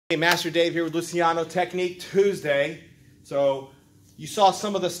Hey, Master Dave here with Luciano Technique Tuesday. So you saw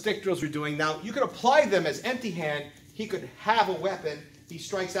some of the stick drills we're doing. Now you could apply them as empty hand. He could have a weapon. He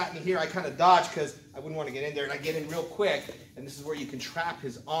strikes at me here. I kind of dodge because I wouldn't want to get in there, and I get in real quick. And this is where you can trap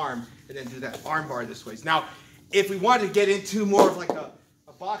his arm and then do that arm bar this way. Now, if we wanted to get into more of like a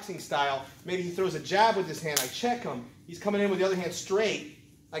boxing style, maybe he throws a jab with his hand. I check him. He's coming in with the other hand straight.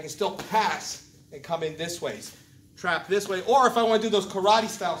 I can still pass and come in this way. Trap this way, or if I want to do those karate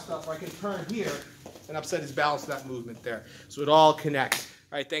style stuff where I can turn here and upset his balance, that movement there. So it all connects.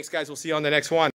 All right, thanks guys. We'll see you on the next one.